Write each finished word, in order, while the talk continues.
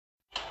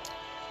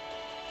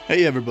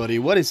Hey everybody,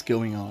 what is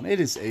going on? It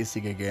is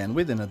ASIC again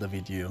with another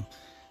video.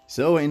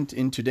 So in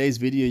today's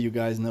video, you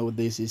guys know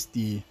this is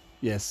the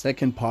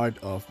second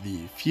part of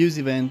the Fuse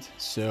event.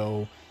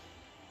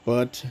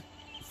 But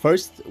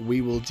first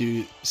we will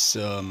do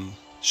some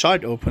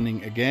shard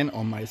opening again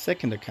on my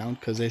second account,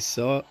 because I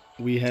saw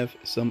we have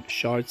some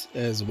shards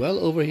as well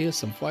over here,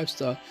 some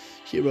 5-star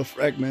hero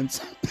fragments.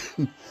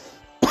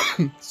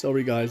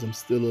 Sorry guys, I'm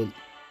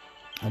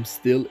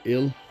still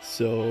ill,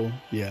 so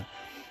yeah.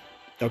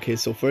 Okay,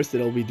 so first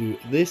we do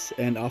this,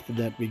 and after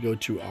that we go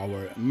to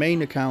our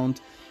main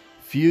account,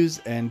 fuse,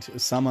 and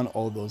summon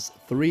all those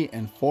 3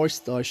 and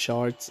 4-star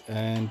shards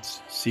and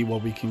see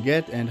what we can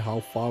get and how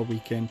far we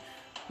can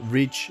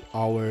reach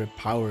our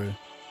power,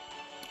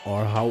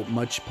 or how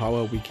much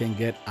power we can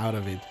get out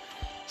of it.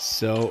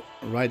 So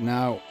right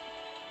now,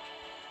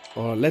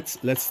 or let's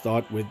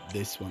start with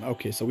this one.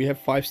 Okay, so we have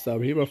 5-star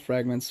hero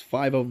fragments,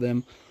 5 of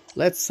them.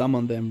 Let's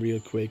summon them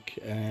real quick,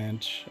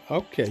 and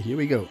okay, here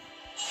we go.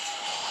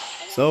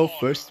 So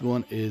first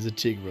one is a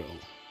Tigreal,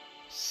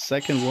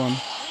 second one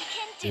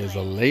is a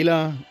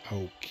Layla,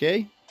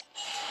 okay,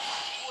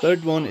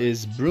 third one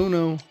is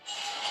Bruno,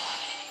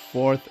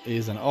 fourth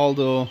is an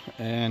Aldo,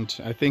 and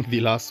I think the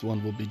last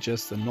one will be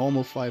just a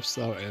normal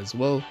 5-star as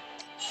well.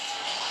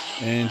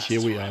 And here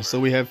we are, so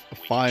we have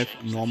 5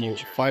 normal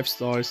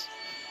 5-stars.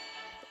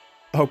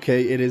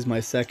 Okay, it is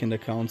my second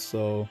account,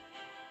 so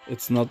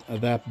it's not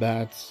that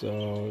bad,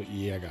 so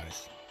yeah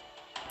guys.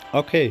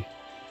 Okay.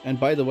 And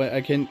by the way,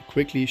 I can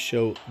quickly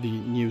show the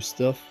new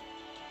stuff,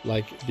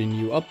 like the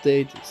new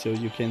update. So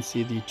you can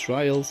see the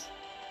trials.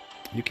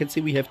 You can see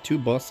we have 2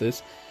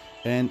 bosses,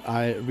 and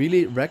I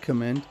really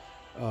recommend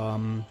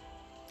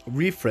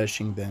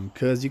refreshing them,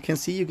 because you can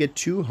see you get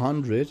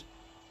 200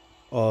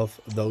 of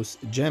those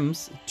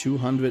gems,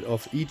 200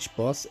 of each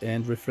boss,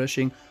 and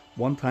refreshing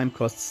one time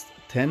costs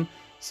 10.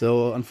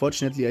 So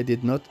unfortunately I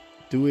did not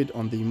do it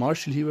on the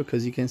martial hero,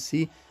 because you can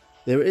see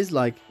there is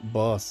like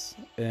boss,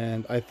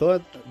 and I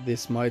thought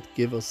this might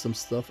give us some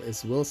stuff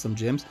as well, some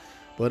gems,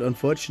 but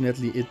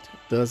unfortunately it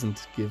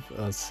doesn't give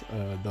us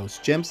those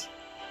gems.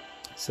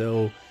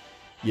 So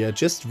yeah,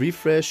 just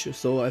refresh.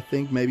 So I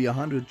think maybe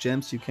 100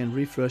 gems you can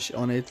refresh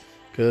on it,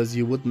 because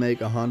you would make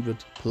 100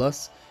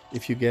 plus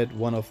if you get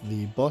one of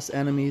the boss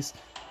enemies.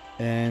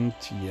 And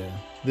yeah,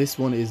 this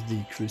one is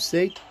the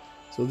Crusade.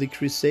 So the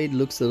Crusade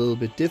looks a little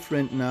bit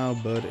different now,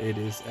 but it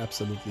is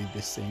absolutely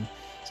the same.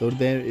 So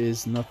there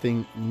is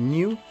nothing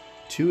new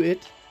to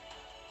it,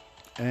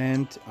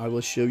 and I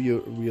will show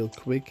you real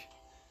quick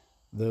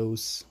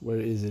those. Where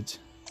is it?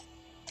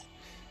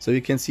 So you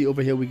can see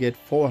over here we get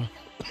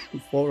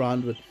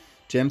 400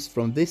 gems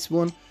from this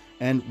one,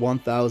 and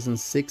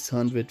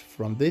 1600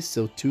 from this,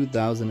 so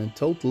 2000 in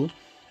total.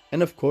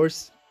 And of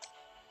course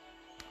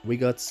we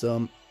got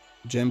some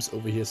gems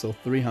over here, so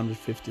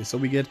 350. So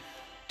we get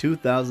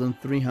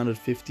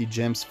 2350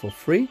 gems for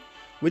free,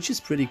 which is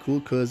pretty cool,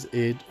 because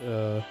it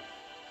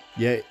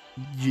the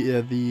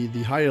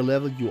higher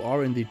level you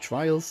are in the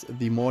trials,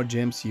 the more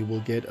gems you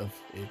will get of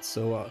it.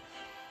 So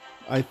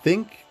I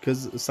think,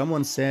 because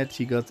someone said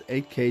he got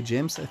 8k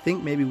gems, I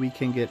think maybe we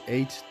can get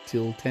 8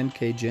 till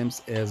 10k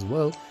gems as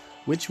well,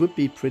 which would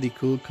be pretty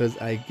cool, because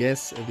I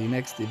guess the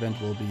next event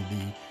will be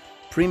the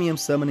premium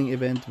summoning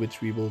event,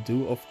 which we will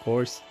do, of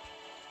course.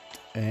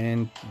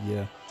 And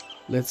yeah,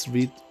 let's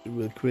read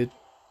real quick.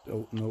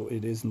 Oh no,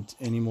 it isn't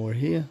anymore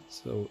here,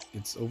 so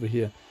it's over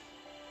here.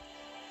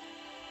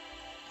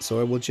 So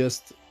I will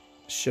just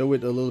show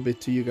it a little bit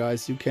to you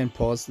guys. You can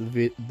pause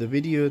the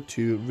video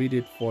to read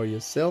it for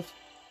yourself.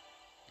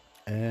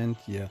 And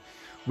yeah,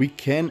 we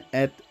can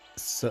add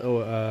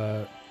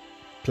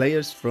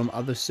players from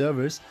other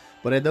servers,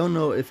 but I don't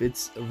know if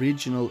it's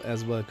regional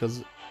as well,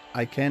 because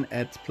I can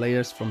add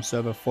players from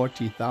server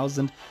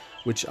 40,000,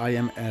 which I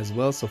am as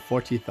well, so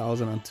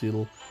 40,000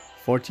 until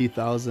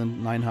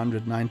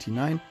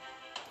 40,999.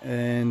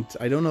 And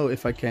I don't know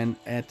if I can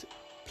add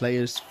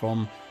players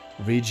from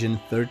region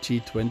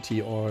 30,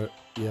 20, or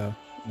yeah,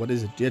 what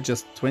is it? Yeah,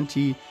 just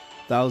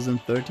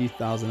 20,000,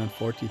 30,000, and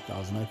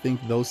 40,000. I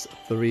think those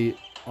 3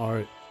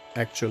 are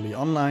actually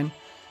online.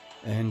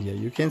 And yeah,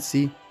 you can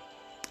see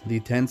the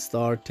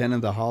 10-star,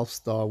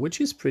 10.5-star, which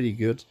is pretty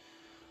good.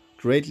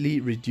 Greatly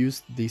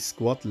reduced the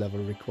squad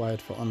level required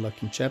for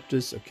unlocking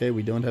chapters. Okay,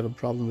 we don't have a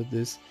problem with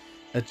this.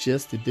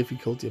 Adjust the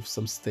difficulty of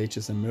some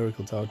stages in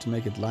Miracle Tower to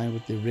make it line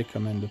with the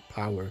recommended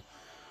power.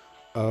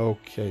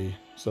 Okay,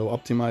 so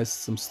optimize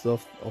some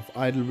stuff of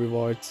idle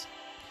rewards.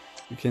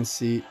 You can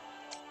see,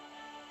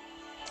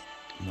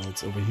 no,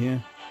 it's over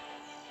here.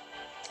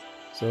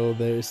 So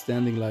there is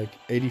standing like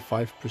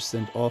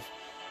 85% off,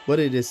 but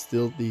it is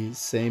still the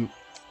same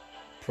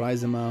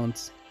price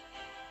amounts,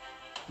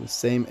 the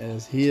same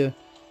as here.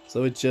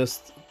 So it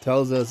just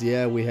tells us,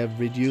 yeah, we have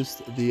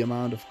reduced the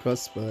amount of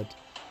costs, but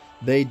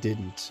they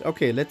didn't.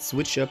 Okay, let's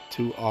switch up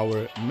to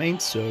our main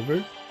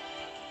server.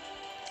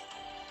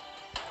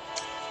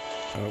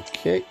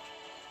 Okay,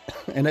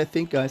 and I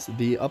think, guys,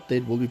 the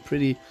update will be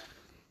pretty,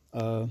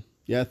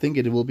 yeah, I think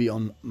it will be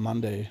on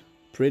Monday,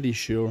 pretty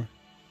sure.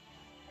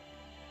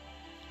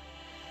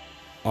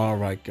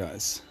 Alright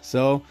guys,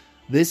 so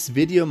this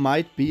video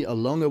might be a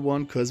longer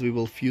one because we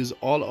will fuse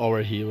all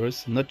our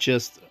heroes, not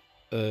just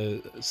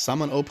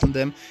summon open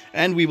them,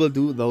 and we will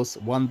do those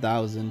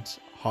 1000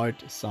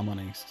 heart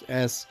summonings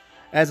as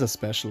a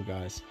special,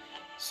 guys.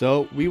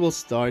 So we will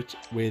start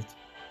with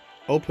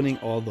opening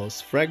all those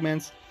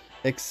fragments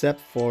except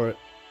for,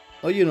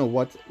 oh, you know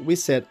what, we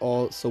said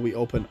all, so we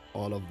open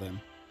all of them.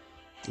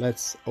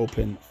 Let's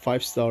open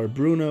 5-star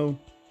Bruno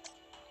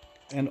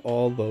and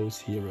all those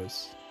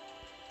heroes.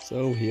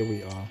 So here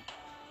we are.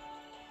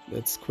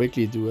 Let's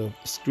quickly do a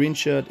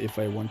screenshot if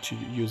I want to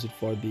use it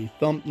for the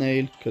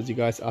thumbnail, because you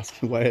guys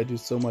asking why I do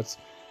so much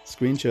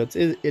screenshots.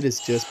 It is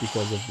just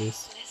because of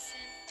this.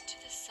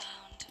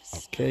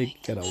 Okay,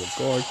 get our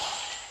guard.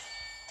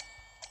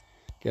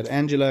 Get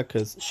Angela,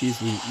 because she's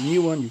the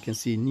new one. You can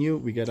see new.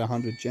 We get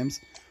 100 gems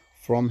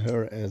from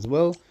her as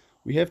well.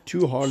 We have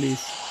 2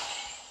 Harleys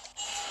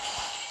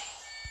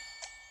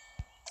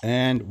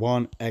and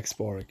 1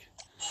 X-Borg.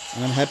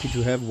 And I'm happy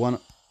to have 1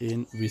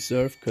 in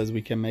reserve because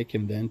we can make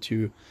him then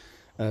to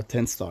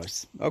 10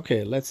 stars.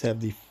 Okay, let's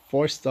have the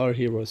 4-star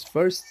heroes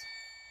first.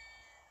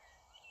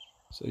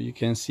 So you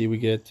can see we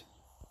get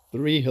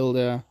 3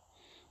 Hilda,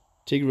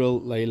 Tigreal,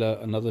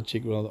 Layla, another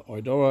Tigreal,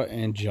 Eudora,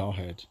 and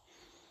Jawhead.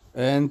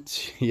 And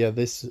yeah,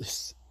 this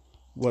is,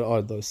 what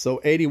are those?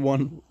 So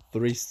 81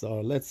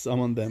 3-star. Let's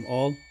summon them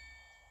all.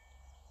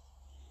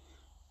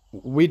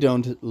 We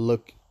don't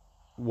look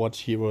what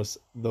heroes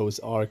those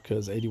are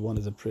because 81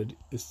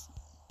 is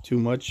too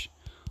much.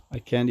 I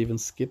can't even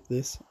skip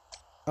this.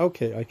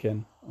 Okay, I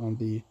can on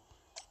the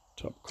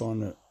top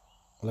corner.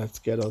 Let's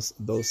get us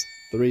those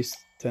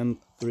 10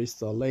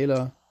 3-star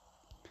Layla,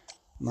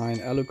 9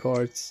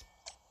 Alucards,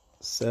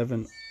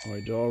 7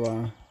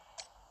 Eudora,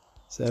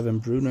 7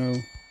 Bruno,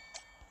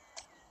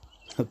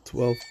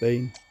 12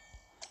 Bane,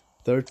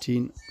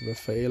 13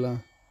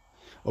 Rafaela.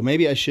 Or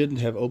maybe I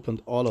shouldn't have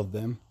opened all of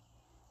them,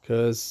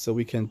 because so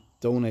we can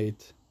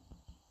donate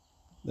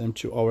them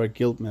to our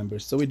guild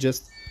members. So we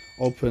just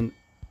open,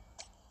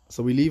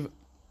 so we leave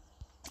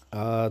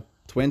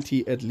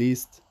 20 at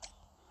least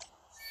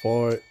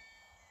for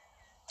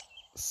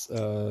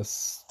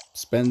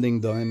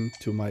spending them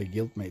to my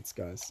guildmates,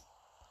 guys.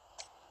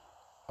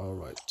 All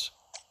right.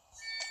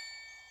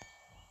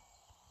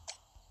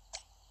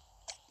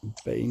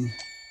 Bane.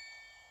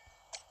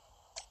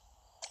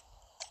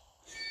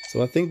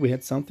 So I think we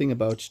had something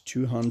about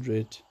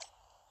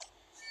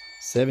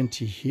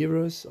 270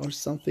 heroes or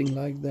something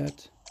like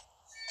that.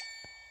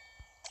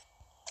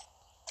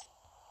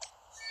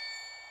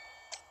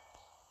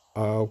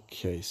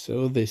 Okay,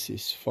 so this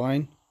is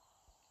fine.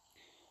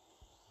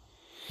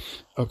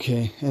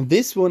 Okay, and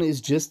this one is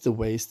just a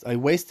waste. I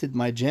wasted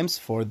my gems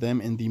for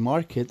them in the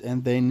market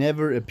and they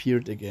never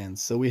appeared again.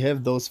 So we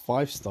have those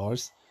 5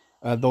 stars,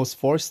 those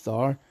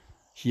 4-star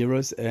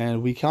heroes,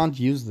 and we can't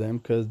use them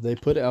because they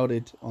put out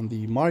it on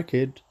the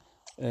market.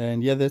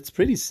 And yeah, that's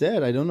pretty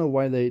sad. I don't know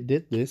why they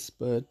did this,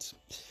 but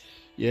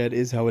yeah, it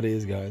is how it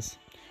is, guys.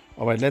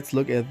 All right, let's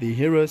look at the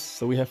heroes.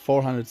 So we have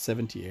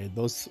 478.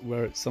 Those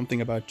were something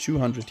about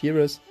 200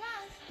 heroes.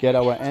 Get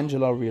our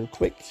Angela real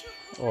quick.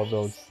 All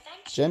those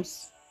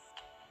gems.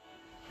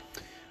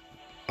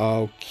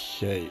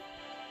 Okay,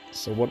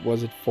 so what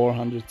was it?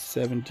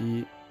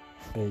 478.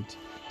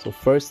 So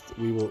first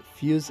we will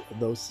fuse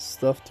those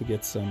stuff to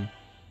get some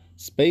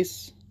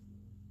space.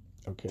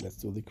 Okay, let's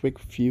do the quick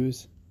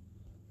fuse.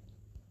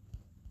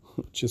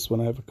 Just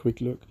want to have a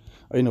quick look.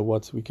 Oh, you know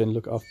what? We can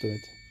look after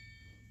it.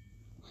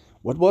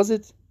 What was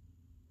it?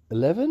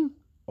 11?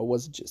 Or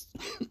was it just...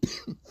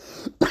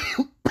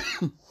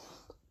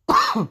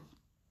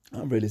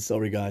 I'm really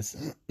sorry,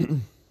 guys.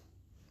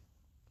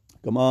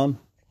 Come on.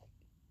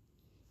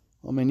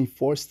 How many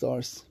 4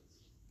 stars?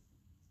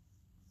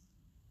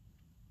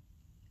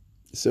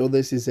 So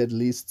this is at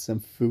least some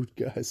food,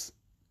 guys.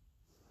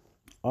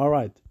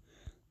 Alright.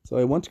 So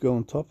I want to go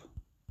on top.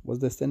 Was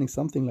there standing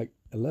something like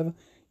 11?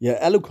 Yeah,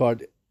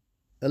 Alucard.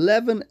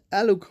 11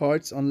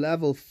 Alucards on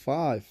level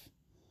 5.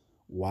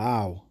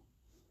 Wow.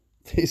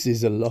 This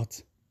is a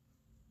lot.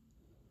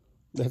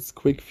 Let's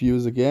quick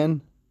fuse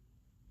again.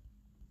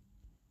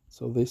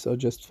 So these are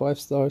just 5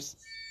 stars.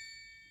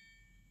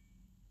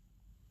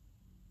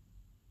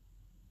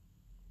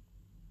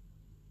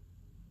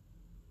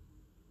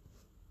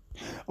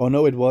 Oh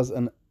no, it was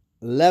an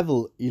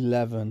level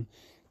 11.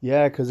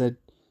 Yeah, because I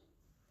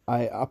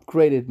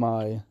upgraded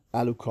my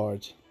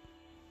Alucard.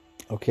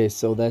 Okay,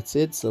 so that's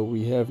it. So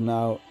we have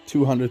now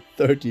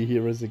 230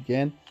 heroes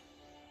again.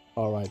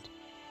 Alright,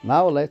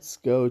 now let's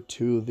go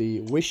to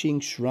the Wishing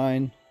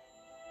Shrine.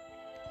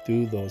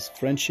 Do those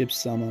friendship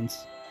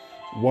summons.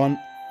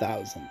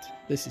 1000.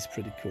 This is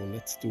pretty cool.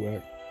 Let's do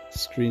a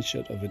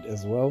screenshot of it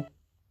as well.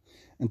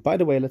 And by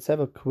the way, let's have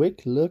a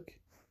quick look.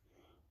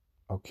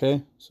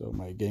 Okay, so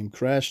my game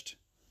crashed.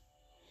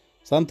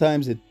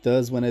 Sometimes it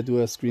does when I do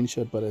a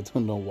screenshot, but I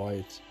don't know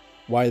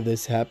why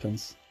this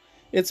happens.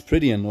 It's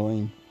pretty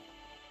annoying.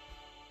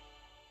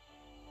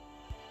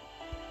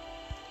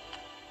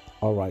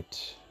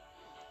 Alright,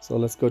 so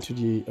let's go to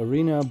the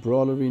arena,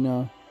 Brawl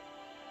Arena.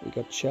 We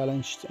got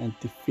challenged and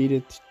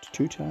defeated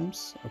 2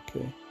 times.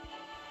 Okay.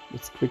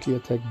 Let's quickly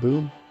attack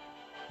Boom.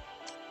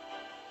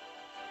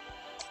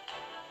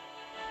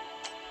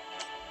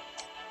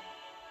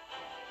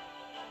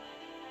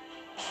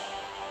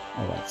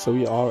 Alright, so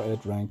we are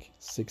at rank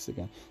 6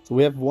 again. So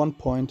we have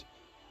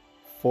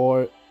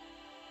 1.4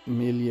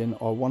 million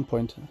or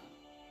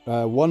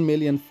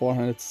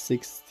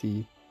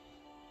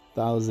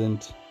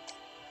 1,460,000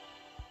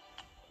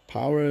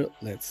 power.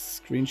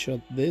 Let's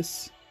screenshot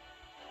this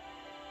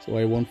so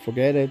I won't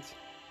forget it.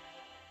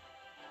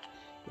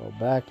 Go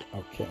back.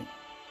 Okay.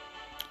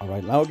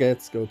 Alright, now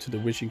let's go to the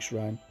wishing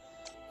shrine.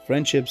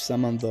 Friendship,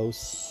 summon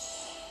those.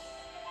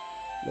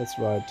 Let's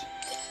write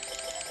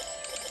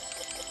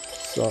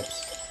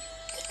subs.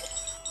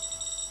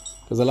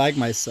 Because I like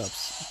my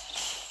subs.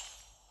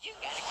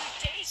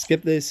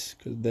 Skip this,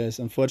 because there's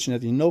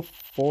unfortunately no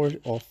 4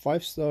 or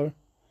 5 star.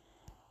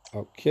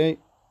 Okay.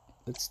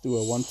 Let's do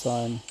a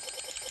 1-time.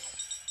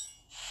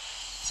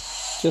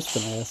 Just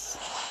an S.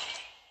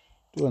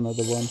 Do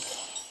another one.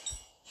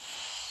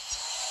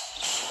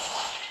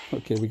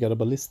 Okay, we got a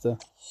ballista.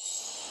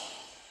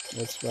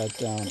 Let's write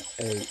down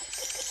a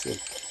 6.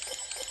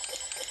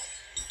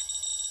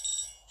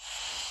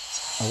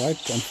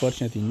 Alright,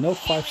 unfortunately no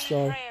 5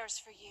 star.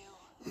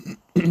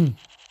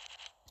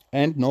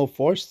 And no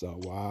 4 star.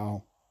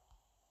 Wow.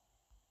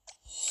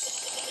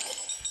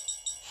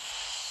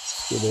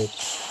 Skip it.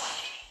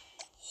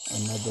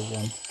 Another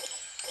one.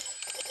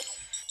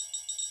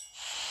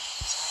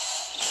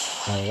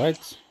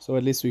 Alright, so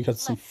at least we got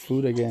some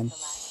food again.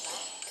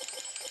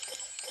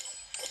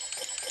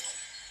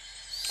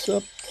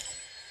 Sup.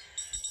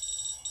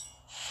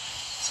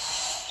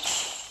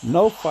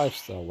 No 5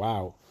 star.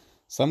 Wow.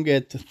 Some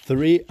get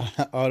 3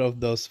 out of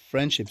those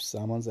friendship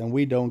summons and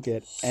we don't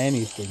get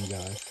anything,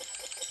 guys.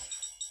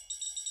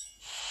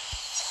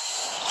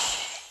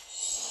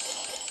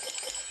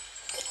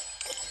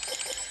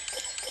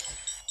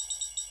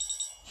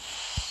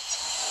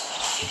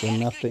 Okay,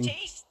 nothing.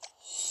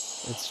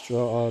 Let's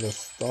draw out a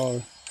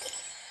star.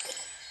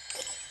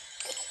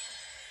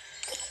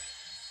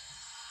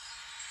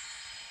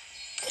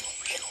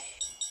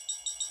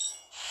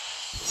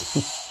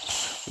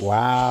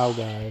 Wow,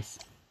 guys.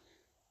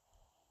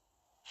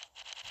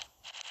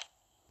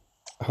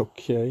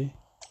 Okay.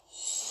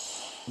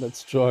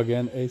 Let's draw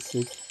again,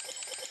 ASIC.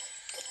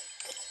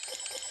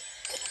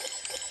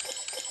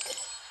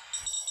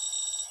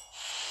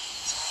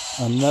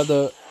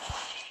 Another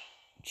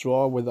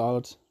draw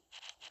without.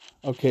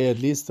 Okay, at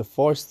least a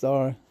 4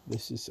 star.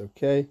 This is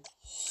okay.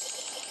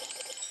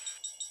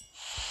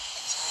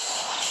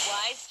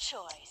 Wise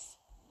choice.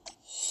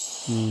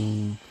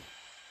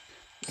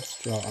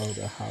 Let's draw out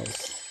a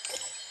house.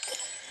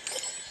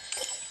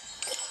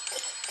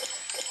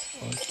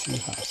 Or 2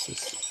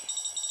 houses.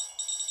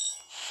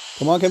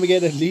 Come on, can we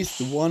get at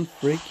least 1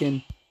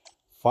 freaking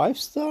 5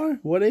 star?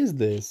 What is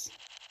this?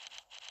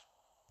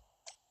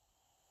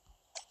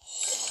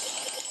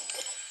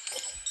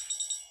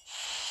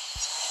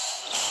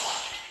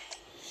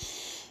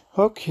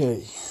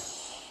 Okay.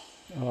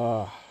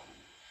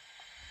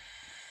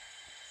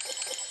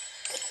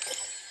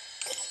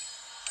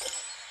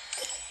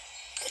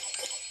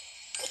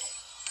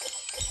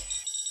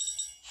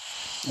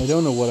 I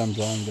don't know what I'm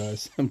drawing,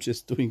 guys. I'm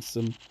just doing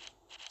some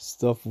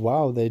stuff.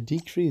 Wow, they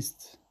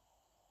decreased.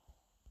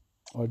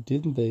 Or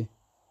didn't they?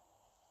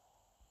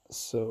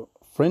 So,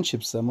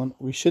 friendship summon.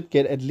 We should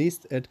get at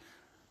least at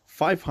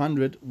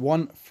 500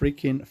 1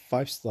 freaking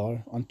 5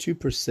 star on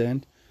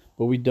 2%,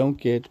 but we don't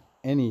get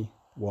any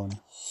one.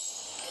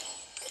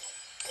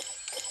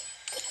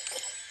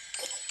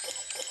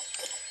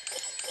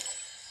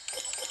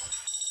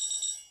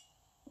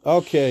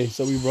 Okay,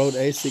 so we wrote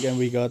ASIC and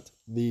we got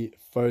the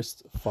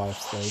first 5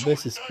 star.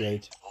 This is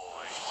great.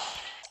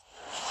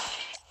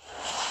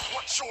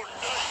 What's your name,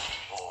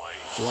 boy?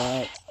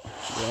 Wow,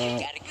 wow,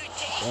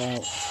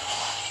 wow.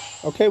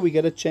 Okay, we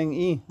get a Cheng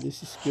E.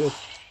 This is good.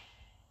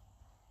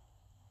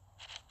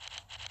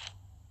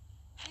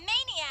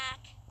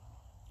 Maniac.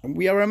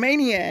 We are a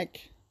maniac.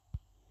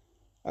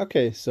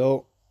 Okay,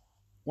 so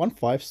 1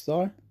 5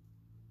 star.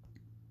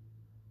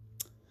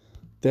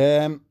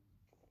 Damn.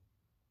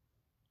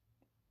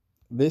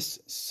 This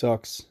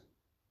sucks.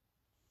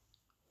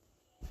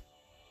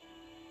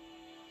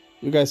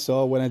 You guys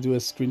saw when I do a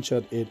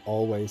screenshot, it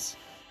always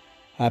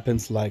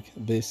happens like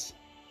this.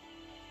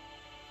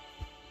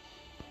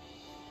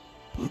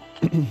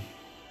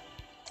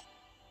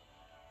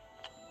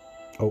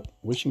 Oh,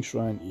 wishing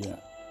shrine, yeah.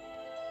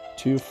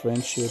 2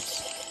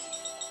 friendships.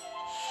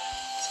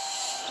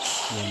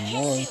 1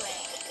 more.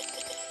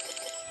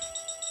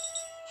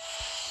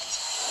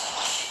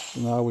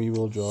 Now we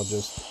will draw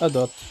just a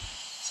dot.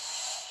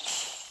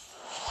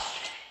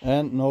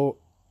 And no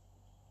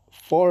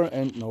 4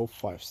 and no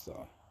 5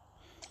 star.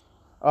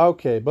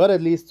 Okay, but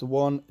at least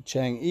 1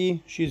 Chang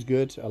E. She's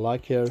good. I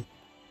like her.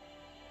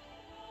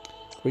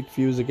 Quick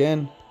fuse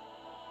again.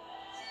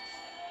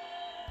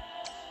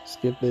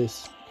 Skip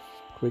this.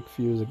 Quick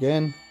fuse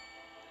again.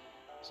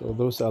 So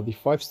those are the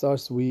 5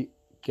 stars we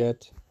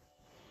get.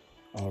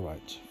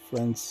 Alright,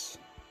 friends.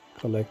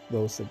 collect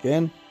those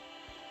again.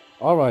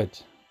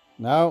 Alright,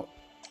 now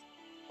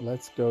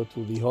let's go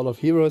to the Hall of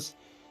Heroes.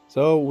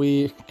 So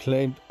we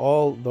claimed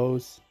all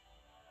those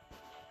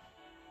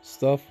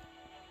stuff.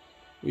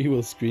 We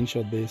will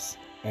screenshot this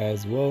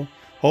as well.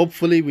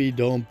 Hopefully we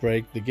don't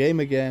break the game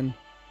again.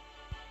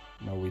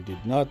 No, we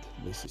did not.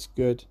 This is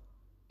good.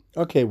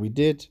 Okay, we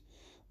did.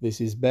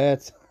 This is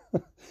bad.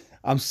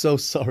 I'm so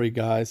sorry,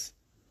 guys.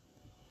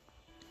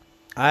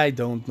 I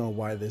don't know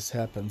why this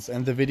happens.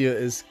 And the video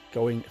is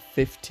going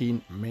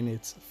 15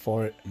 minutes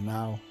for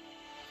now.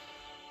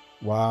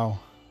 Wow.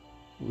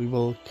 We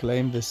will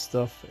claim this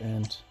stuff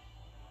and...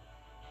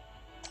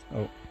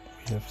 oh,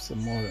 we have some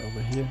more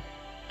over here.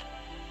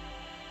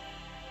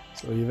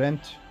 So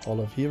event, Hall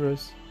of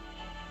Heroes.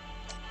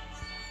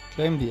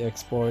 Claim the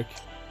X-Borg.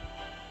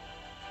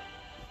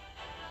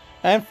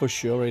 And for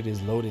sure it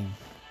is loading.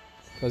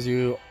 Because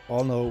you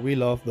all know we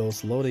love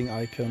those loading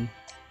icons.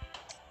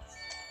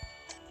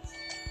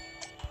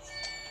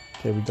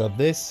 Okay, we got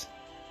this.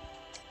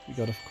 We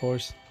got, of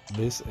course,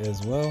 this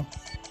as well.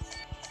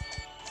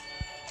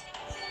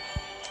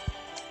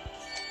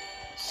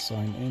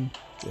 Sign in.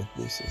 Get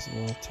this as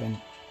well. 10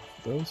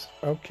 of those.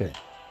 Okay.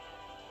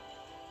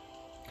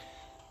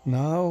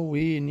 Now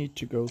we need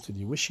to go to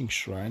the wishing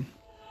shrine.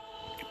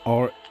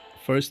 Or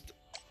first,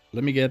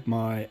 let me get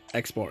my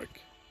X-Borg.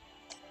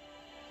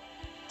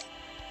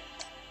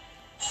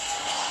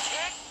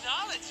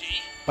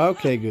 Technology?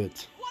 Okay, good.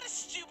 What a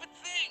stupid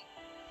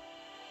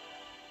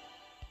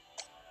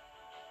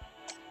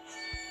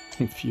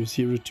thing! Fuse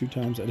hero 2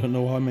 times. I don't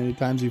know how many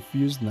times you've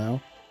fused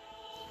now.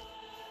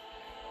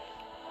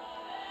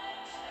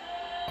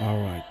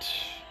 Alright.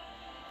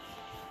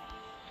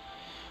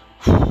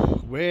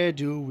 Where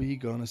do we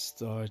gonna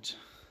start?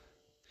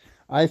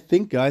 I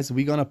think, guys,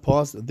 we're gonna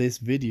pause this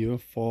video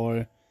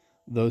for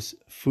those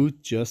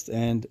food just,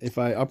 and if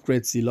I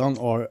upgrade Zilong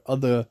or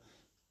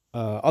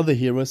other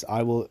heroes,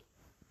 I will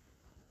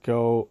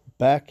go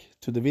back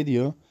to the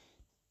video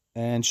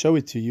and show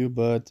it to you,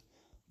 but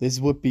this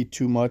would be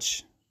too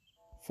much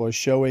for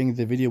showing.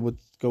 The video would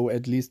go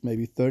at least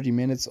maybe 30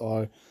 minutes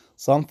or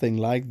something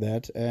like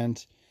that,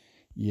 and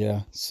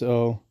yeah,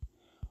 so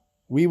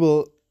we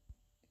will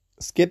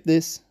skip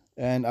this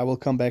and I will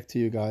come back to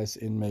you guys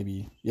in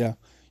maybe, yeah,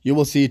 you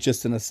will see it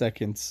just in a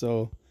second.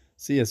 So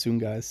see you soon,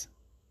 guys.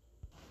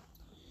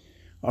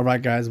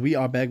 Alright, guys, we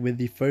are back with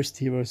the first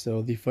hero.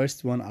 So the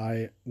first one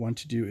I want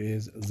to do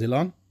is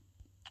Zilong.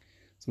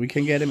 So we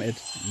can get him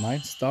at 9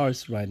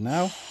 stars right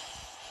now.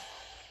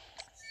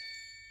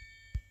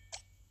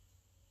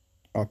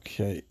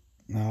 Okay,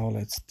 now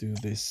let's do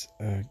this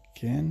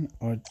again.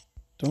 Or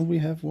don't we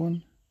have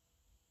one?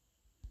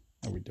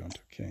 No, we don't.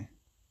 Okay.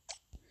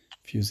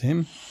 Fuse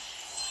him.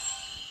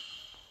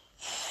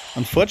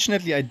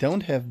 Unfortunately, I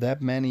don't have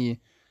that many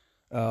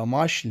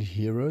martial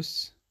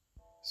heroes.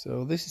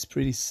 So this is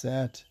pretty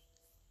sad.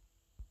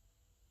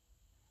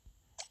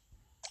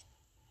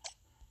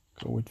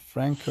 Go with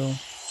Franco.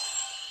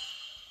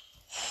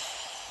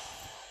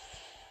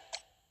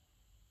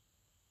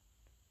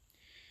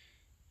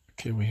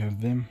 Okay, we have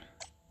them.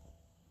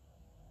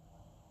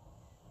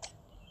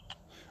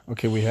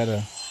 Okay, we had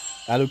a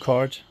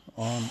Alucard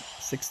on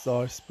 6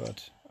 stars,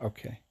 but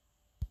okay.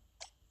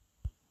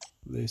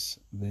 This.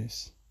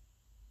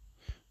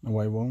 No,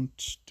 I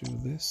won't do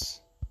this.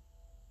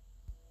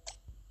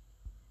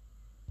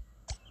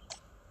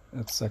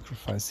 Let's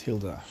sacrifice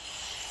Hilda.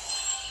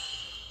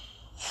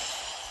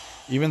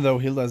 Even though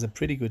Hilda is a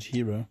pretty good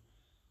hero,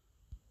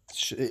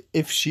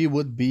 if she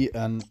would be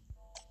an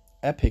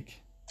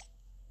epic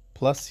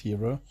plus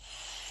hero,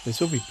 this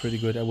would be pretty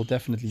good. I will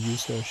definitely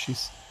use her.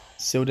 She's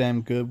so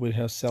damn good with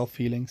her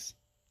self-healings.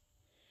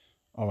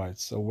 Alright,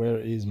 so where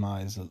is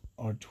my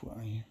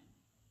R2?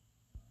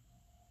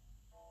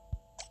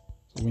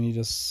 So we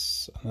need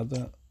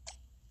another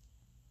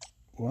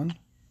one.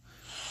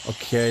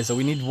 Okay, so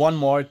we need one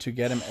more to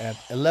get him at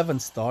 11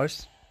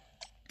 stars.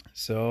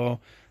 So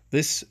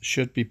this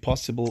should be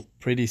possible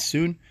pretty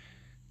soon,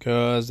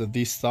 because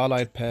the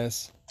Starlight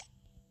Pass,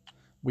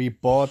 we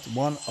bought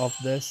one of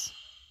this.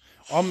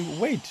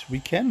 Wait, we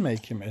can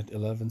make him at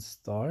 11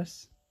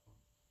 stars.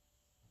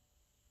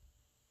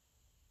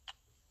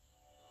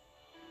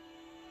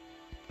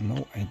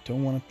 No, I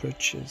don't want to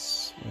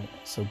purchase. Wait,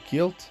 so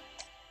guild.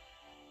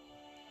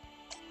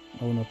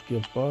 No, not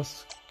guild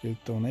boss. Guild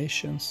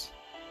donations.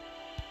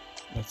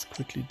 Let's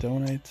quickly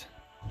donate.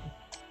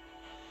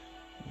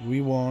 Do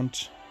we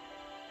want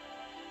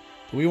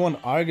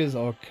Argus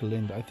or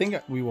Clint? I think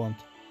we want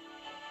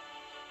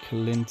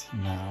Clint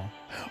now.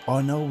 Oh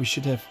no, we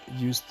should have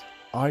used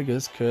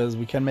Argus, because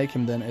we can make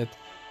him then at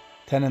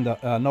 10 and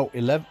no,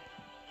 11.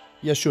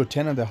 Yeah, sure,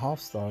 10.5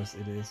 stars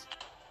it is.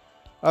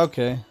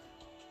 Okay.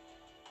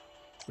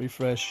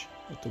 Refresh.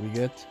 What do we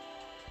get?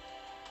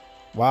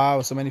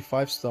 Wow, so many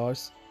 5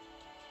 stars.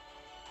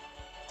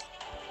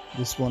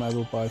 This one I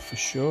will buy for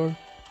sure.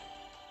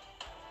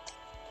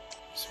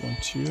 This one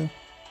too.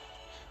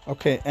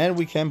 Okay, and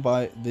we can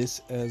buy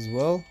this as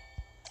well.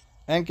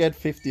 And get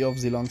 50 of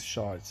Zilong's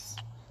shards.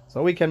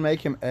 So we can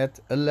make him at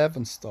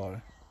 11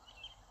 star.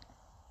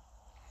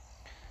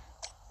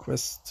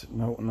 Quest,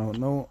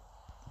 no.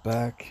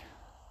 Back.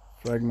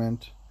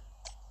 Fragment.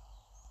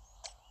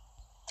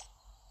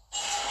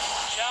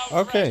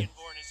 Okay.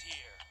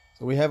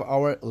 So we have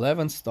our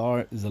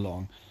 11-star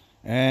Zilong.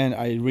 And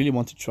I really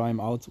want to try him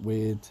out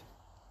with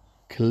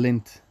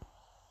Clint.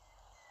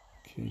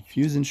 Okay,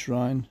 Fusion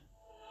Shrine.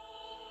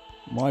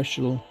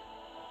 Marshall.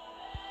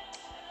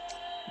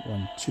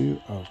 1,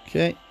 2,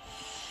 okay.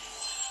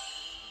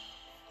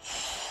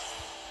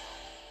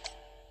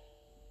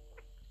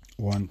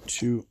 One,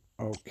 two,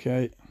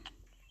 okay.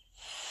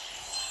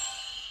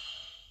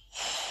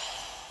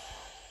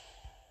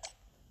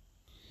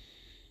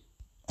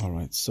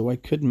 Alright, so I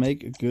could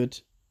make a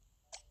good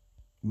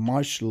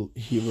martial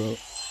hero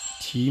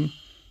team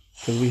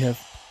because we have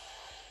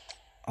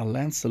a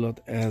Lancelot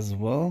as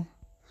well.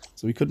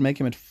 So we could make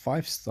him at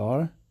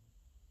 5-star,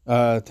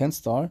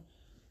 10-star,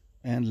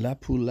 and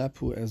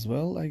Lapu as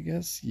well, I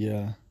guess.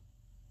 Yeah.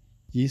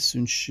 Yi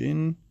Sun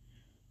Shin.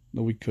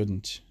 No, we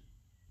couldn't.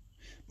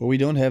 But we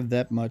don't have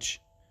that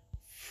much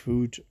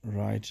food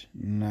right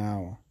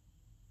now.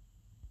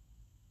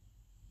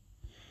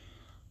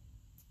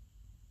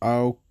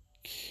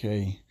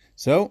 Okay,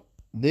 so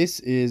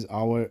this is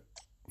our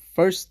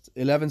first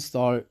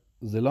 11-star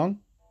Zilong,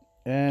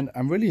 and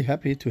I'm really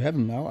happy to have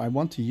him now. I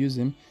want to use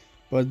him,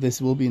 but this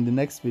will be in the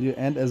next video,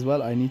 and as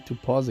well I need to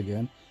pause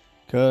again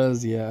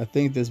because yeah, I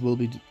think this will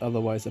be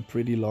otherwise a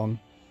pretty long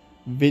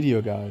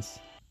video, guys.